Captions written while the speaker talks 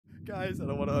Guys, I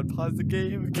don't want to unpause the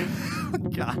game.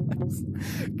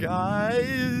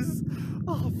 Guys.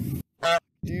 Oh,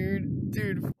 dude,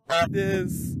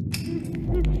 this.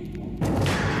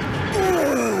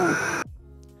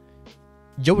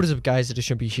 Yo, what is up, guys? It is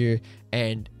Shrimpy here,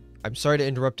 and I'm sorry to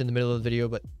interrupt in the middle of the video,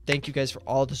 but thank you guys for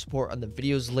all the support on the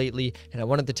videos lately. And I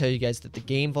wanted to tell you guys that the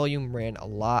game volume ran a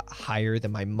lot higher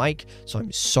than my mic, so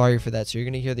I'm sorry for that. So you're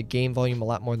gonna hear the game volume a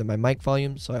lot more than my mic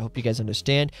volume, so I hope you guys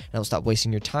understand, and I'll stop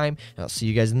wasting your time, and I'll see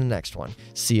you guys in the next one.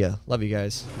 See ya. Love you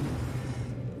guys.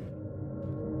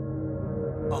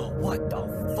 Oh, what the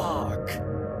fuck?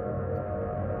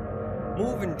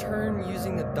 Move and turn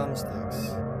using the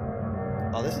thumbsticks.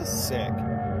 Oh, this is sick.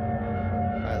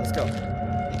 Alright, let's go.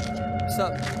 What's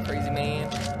up, crazy man?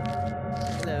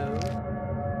 Hello.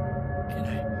 Can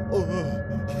I? Oh.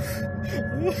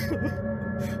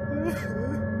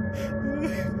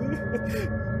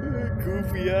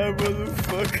 Goofy eye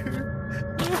motherfucker.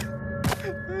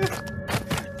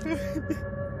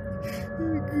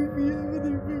 Goofy eye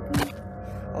motherfucker.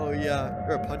 Oh yeah,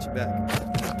 you're a punch back.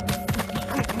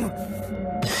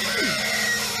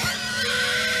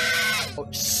 Oh,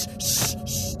 shh,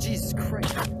 Jesus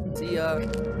Christ. See ya.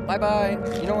 Bye bye.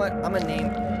 You know what? I'm gonna name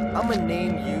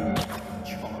you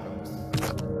Charles.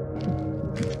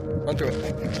 Run through it.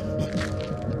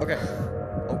 Okay.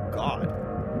 Oh God.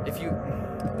 If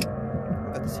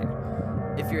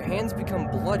your hands become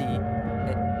bloody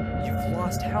and you've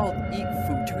lost health, eat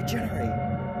food to regenerate.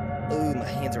 Oh, my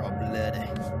hands are all bloody.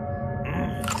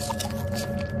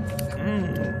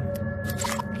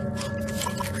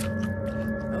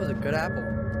 That was a good apple.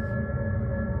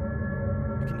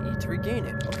 You can eat to regain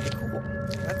it. Okay, cool.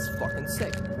 That's fucking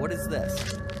sick. What is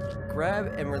this?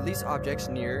 Grab and release objects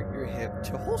near your hip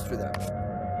to holster them.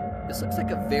 This looks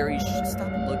like a very...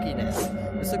 Stop looking at it.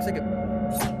 This looks like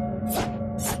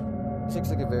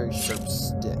a very sharp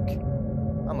stick.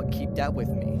 I'm gonna keep that with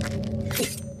me.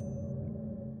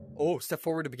 Oh, step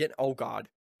forward to begin. Oh God.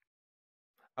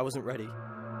 I wasn't ready.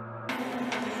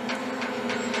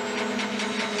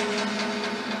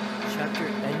 Chapter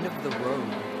end of the road.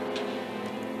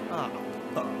 Ah,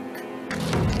 fuck. I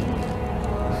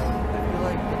feel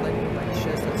like the lightning in my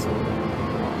chest has something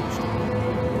launched.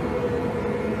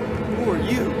 Who are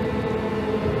you?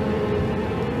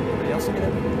 Anybody else looking at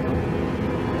me?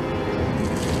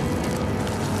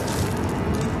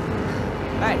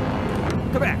 Hey,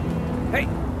 come back. Hey,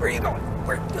 where are you going?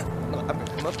 Where? No, I'm gonna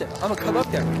come up there. I'm gonna come up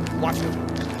there. Watch me.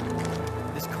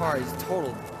 This car is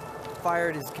totaled.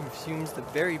 Fired is consumes the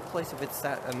very place of it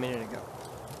sat a minute ago.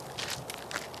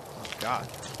 Oh God.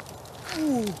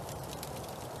 Ooh.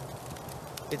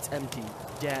 It's empty.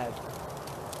 Dad.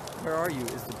 Where are you?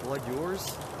 Is the blood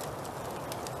yours?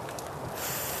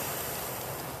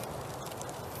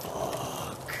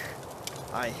 Fuck.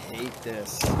 I hate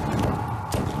this.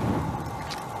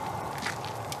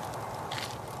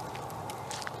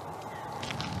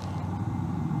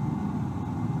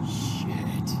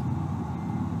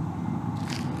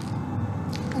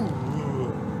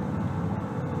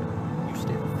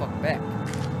 Back.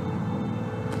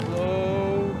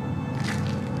 Hello.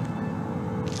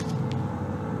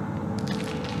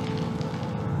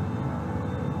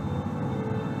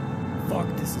 Fuck,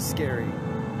 this is scary.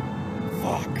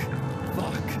 Fuck.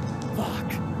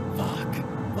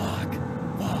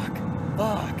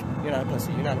 You're not a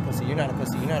pussy. You're not a pussy. You're not a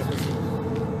pussy. You're not a pussy.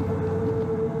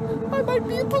 I might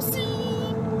be a pussy.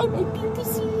 I might be a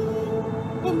pussy.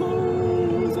 Hello.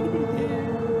 Is anybody here?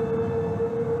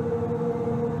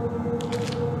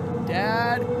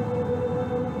 Dad?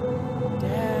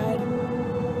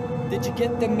 Did you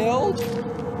get the milk?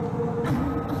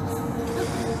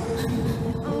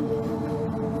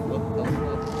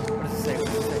 What does it say?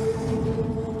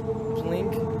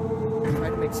 Blink. Try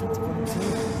to make sense of what I'm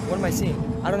seeing. What am I seeing?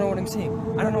 I don't know what I'm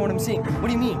seeing. What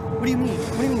do you mean?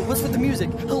 What's with the music?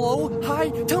 Hello? Hi?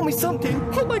 Tell me something.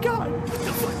 Oh my God. What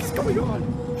the fuck is going on?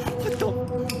 What the...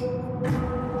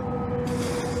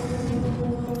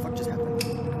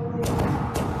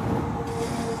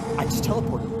 I just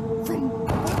teleported from what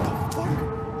the fuck?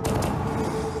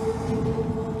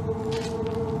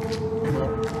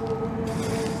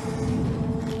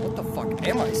 What the fuck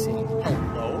am I seeing?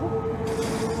 Hello?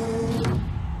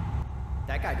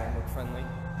 That guy don't look friendly.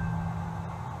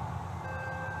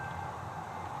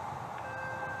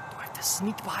 Do I have to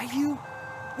sneak by you?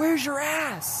 Where's your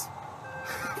ass?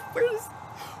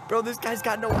 Bro, this guy's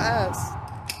got no ass.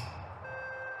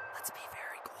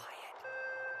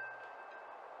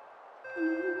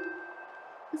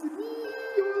 Is it me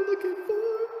you're looking for?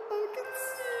 I can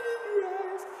see it in your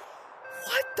eyes.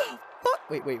 What the fuck?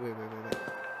 Wait.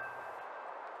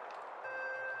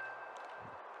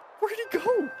 Where'd he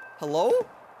go? Hello?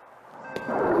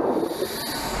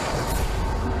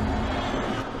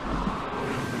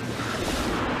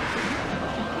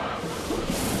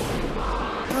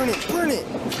 Burn it, burn it!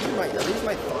 Right, are these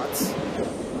my thoughts?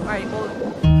 Alright, well...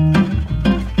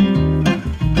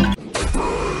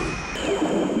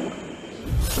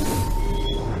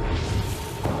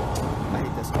 I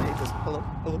hate this. Hello?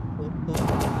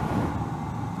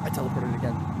 I teleported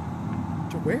again.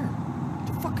 To where?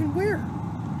 To fucking where?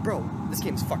 Bro, this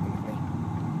game's fucking with me.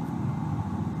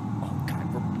 Oh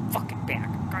god, we're fucking back.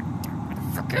 God damn, where the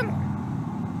fuck am I?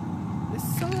 This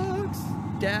sucks.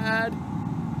 Dad?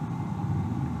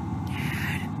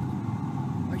 Dad?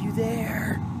 Are you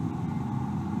there?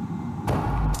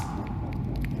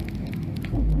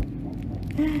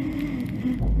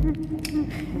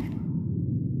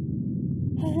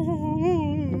 Oh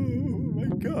my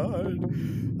god.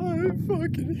 I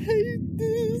fucking hate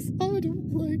this. I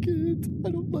don't like it. I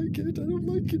don't like it. I don't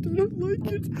like it. I don't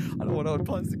like it. I don't want to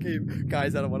unpause the game.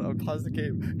 Guys, I don't want to unpause the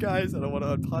game. Guys, I don't want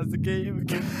to unpause the game.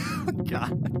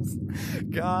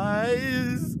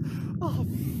 Guys. Oh,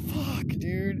 fuck,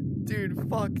 dude. Dude,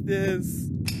 fuck this.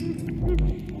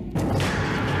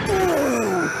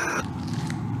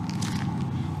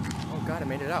 Oh, God, I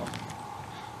made it out.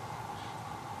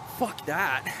 Fuck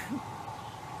that.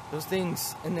 Those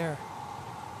things in there.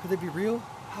 Could they be real?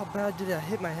 How bad did that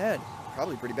hit my head?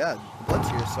 Probably pretty bad. The blood's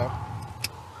here, so.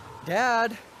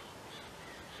 Dad!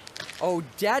 Oh,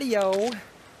 Daddy-o!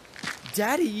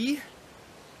 Daddy!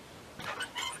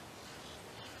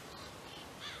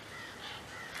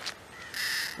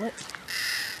 What?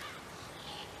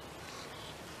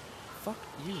 Fuck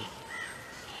you.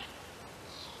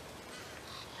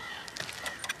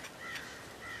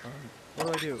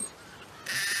 What do?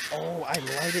 Oh, I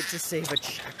light it to save a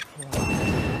checkpoint.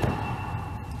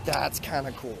 That's kind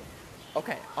of cool.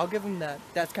 Okay, I'll give him that.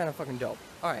 That's kind of fucking dope.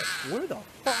 Alright, where the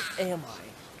fuck am I?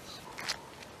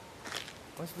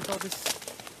 What's with all this?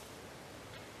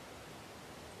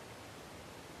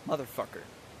 Motherfucker.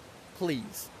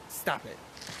 Please, stop it.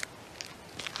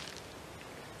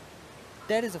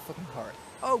 That is a fucking heart.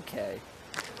 Okay.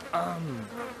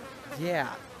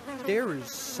 Yeah. There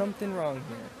is something wrong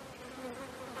here.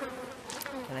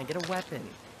 Can I get a weapon?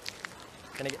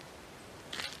 Can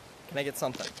I get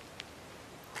something?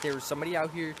 There's somebody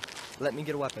out here. Let me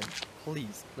get a weapon.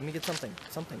 Please. Let me get something.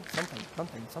 Something.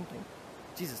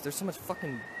 Jesus, there's so much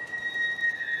fucking...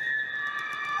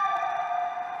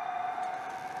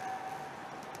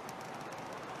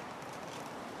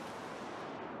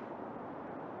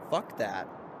 Fuck that.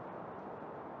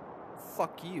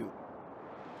 Fuck you.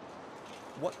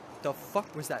 What the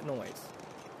fuck was that noise?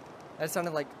 That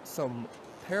sounded like some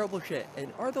terrible shit.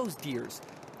 And are those deers?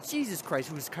 Jesus Christ,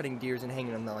 who's cutting deers and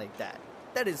hanging them like that?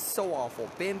 That is so awful.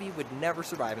 Bambi would never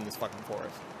survive in this fucking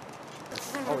forest.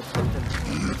 Oh, it's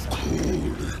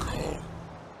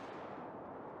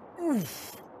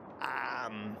oof.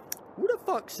 Who the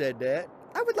fuck said that?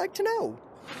 I would like to know.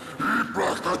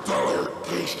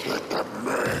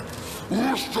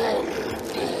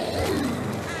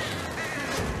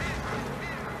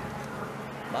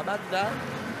 My bad, Dad.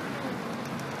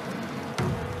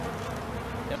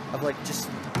 Of like, just,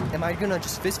 am I gonna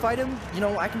just fist fight him? You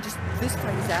know, I can just fist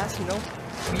fight his ass, you know?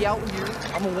 We out here,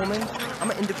 I'm a woman, I'm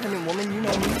an independent woman, you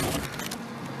know me.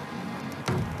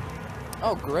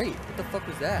 Oh, great, what the fuck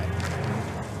was that?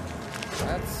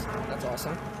 That's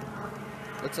awesome.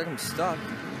 Looks like I'm stuck.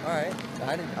 Alright,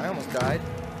 I almost died.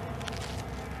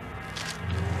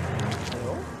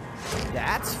 Hello?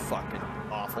 That's fucking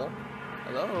awful.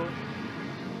 Hello?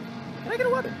 Can I get a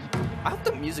weapon? I hope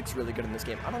the music's really good in this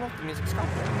game. I don't know if the music's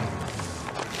copyrighted.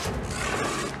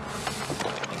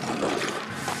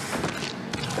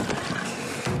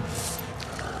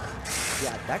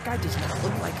 Yeah, that guy does not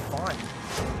look like fun.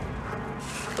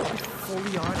 I'll be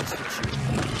fully honest with you.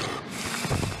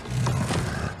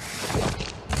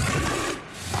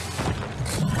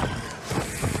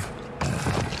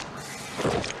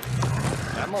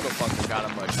 That motherfucker got a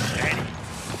machete.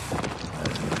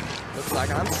 Looks like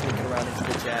I'm sneaking around his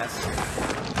bitch ass.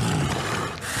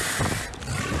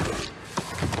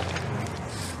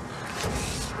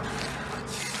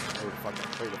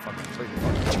 Hurry the fuck.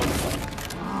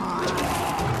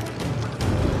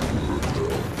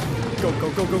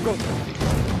 Go.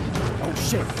 Oh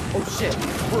shit.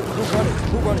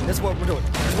 We're running. That's what we're doing.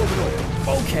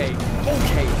 Okay.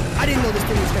 I didn't know this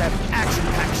thing was gonna have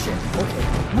action-packed shit. Okay,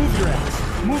 move your ass.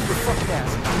 Move your fucking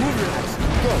ass. Move your ass.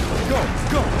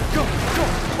 Go.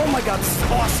 Oh my god, this is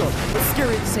awesome. But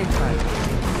scary at the same time.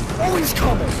 Oh, he's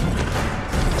coming.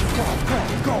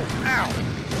 Go. Ow.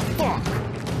 Fuck.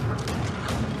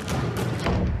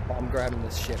 Oh I'm grabbing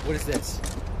this shit. What is this?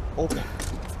 Open.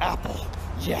 Apple.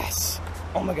 Yes.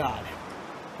 Oh my god.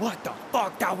 What the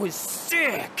fuck? That was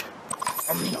sick.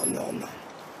 Nom, nom, nom.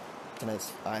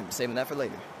 I'm saving that for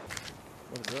later.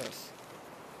 What is this?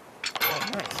 Oh,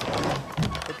 nice.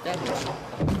 Put that in.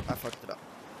 Oh, I fucked it up.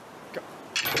 Go.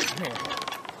 Come here.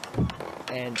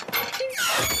 And...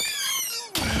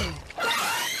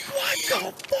 What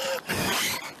the fuck?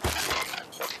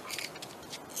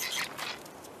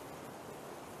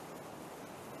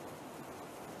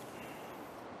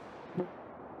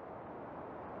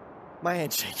 My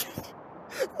hand's shaking.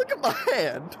 Look at my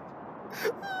hand.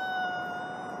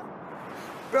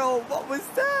 Bro, what was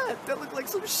that? That looked like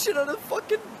some shit on a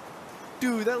fucking...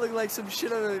 Dude, that looked like some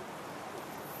shit on a...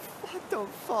 What the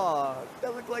fuck?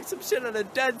 That looked like some shit on a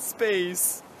Dead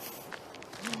Space.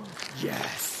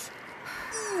 Yes.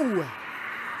 Ooh.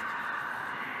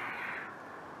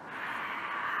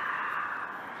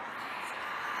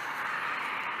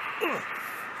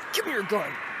 Give me your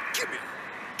gun. Give me.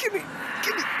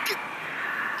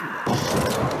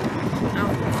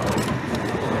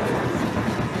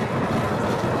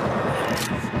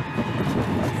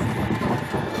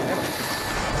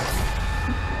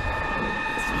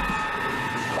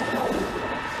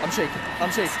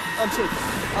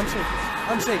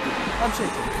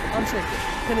 I'm shaking.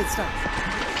 Can it stop?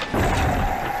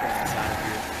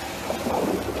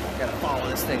 Gotta follow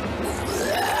this thing. Get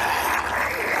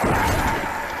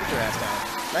your ass down.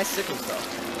 Nice sickles though.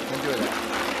 Enjoy that.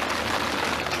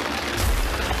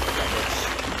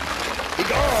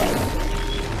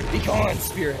 Be gone,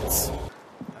 spirits.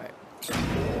 Alright.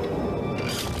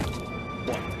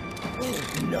 What?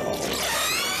 No.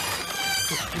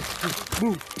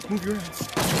 Move your ass.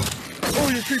 Oh,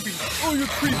 you're creepy. Oh,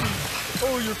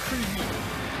 you're creepy.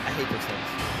 I hate those things.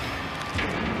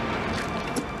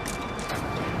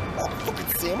 Oh, fucking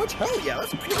sandwich? Hell yeah,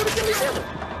 that's a peanut butter jelly sandwich.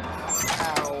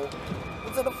 Ow.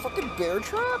 Is that a fucking bear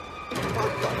trap?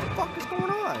 What the fuck is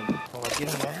going on? Oh, like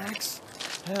getting an axe?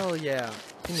 Hell yeah.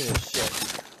 Give me this shit.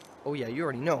 Oh yeah, you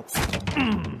already know.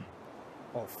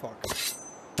 Oh fuck.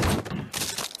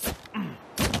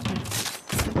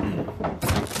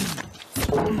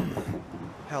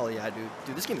 Hell yeah, dude.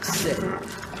 Dude, this game is sick.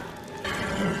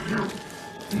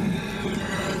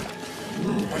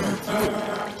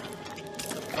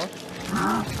 Huh?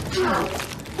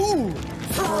 Ooh!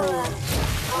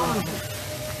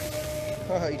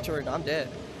 Oh, he turned. I'm dead.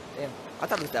 Damn. I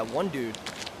thought it was that one dude.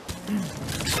 Ooh,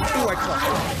 I caught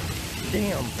him.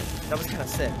 Damn. That was kind of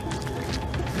sick.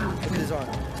 Look at his arm.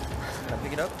 Can I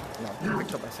pick it up? No. I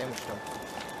picked up my sandwich though.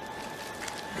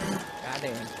 God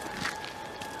damn.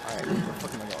 Alright, where the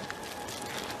fuck am I going?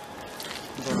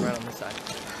 I'm going right on this side.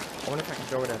 I wonder if I can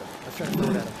throw it at him. Let's try to throw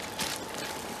it at him.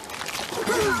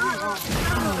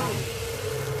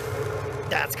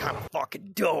 That's kind of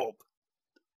fucking dope.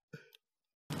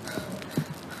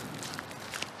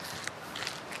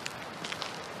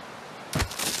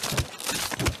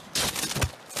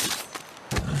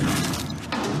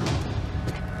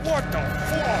 What the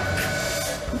fuck?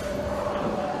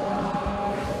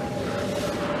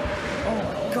 Oh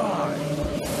my god.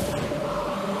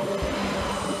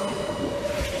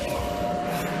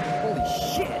 Holy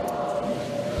shit.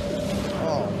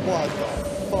 Oh, what the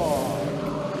fuck?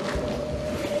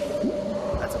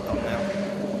 That's a thumbnail.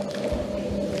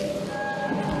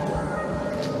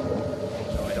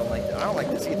 No, I don't like that. I don't like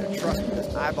this either. Trust me,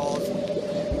 there's eyeballs.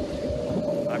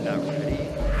 I'm not ready.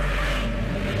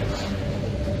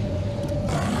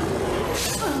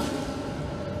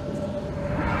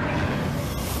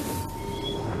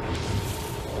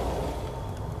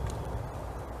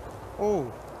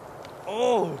 Oh.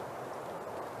 Oh.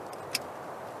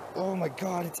 Oh my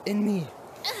god, it's in me.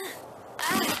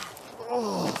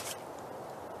 Oh.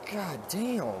 God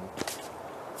damn.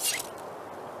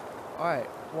 Alright,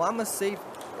 well I'm a safe...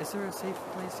 Is there a safe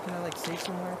place? Can I like save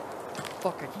somewhere?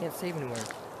 Fuck, I can't save anywhere.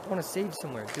 I want to save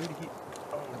somewhere, dude.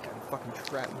 Oh my god, fucking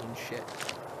trap me and shit.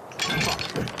 Fuck.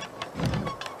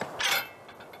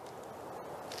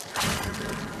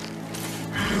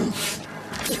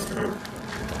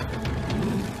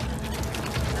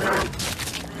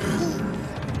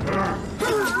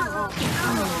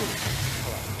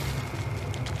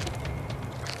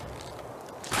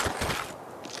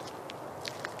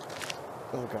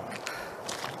 Oh god.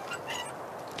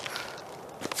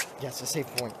 Yes, a safe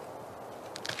point.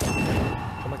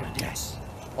 Oh my god, yes.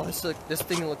 Oh, this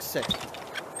thing looks sick.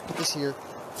 Put this here.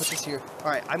 Put this here.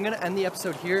 Alright, I'm gonna end the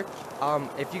episode here.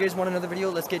 If you guys want another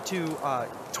video, let's get to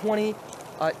 20,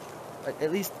 at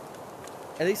least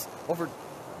over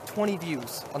 20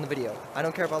 views on the video. I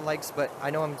don't care about likes, but I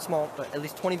know I'm small, but at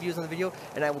least 20 views on the video,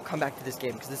 and I will come back to this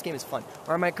game, because this game is fun.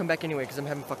 Or I might come back anyway, because I'm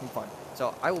having fucking fun.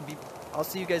 So I'll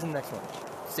see you guys in the next one.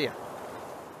 See ya.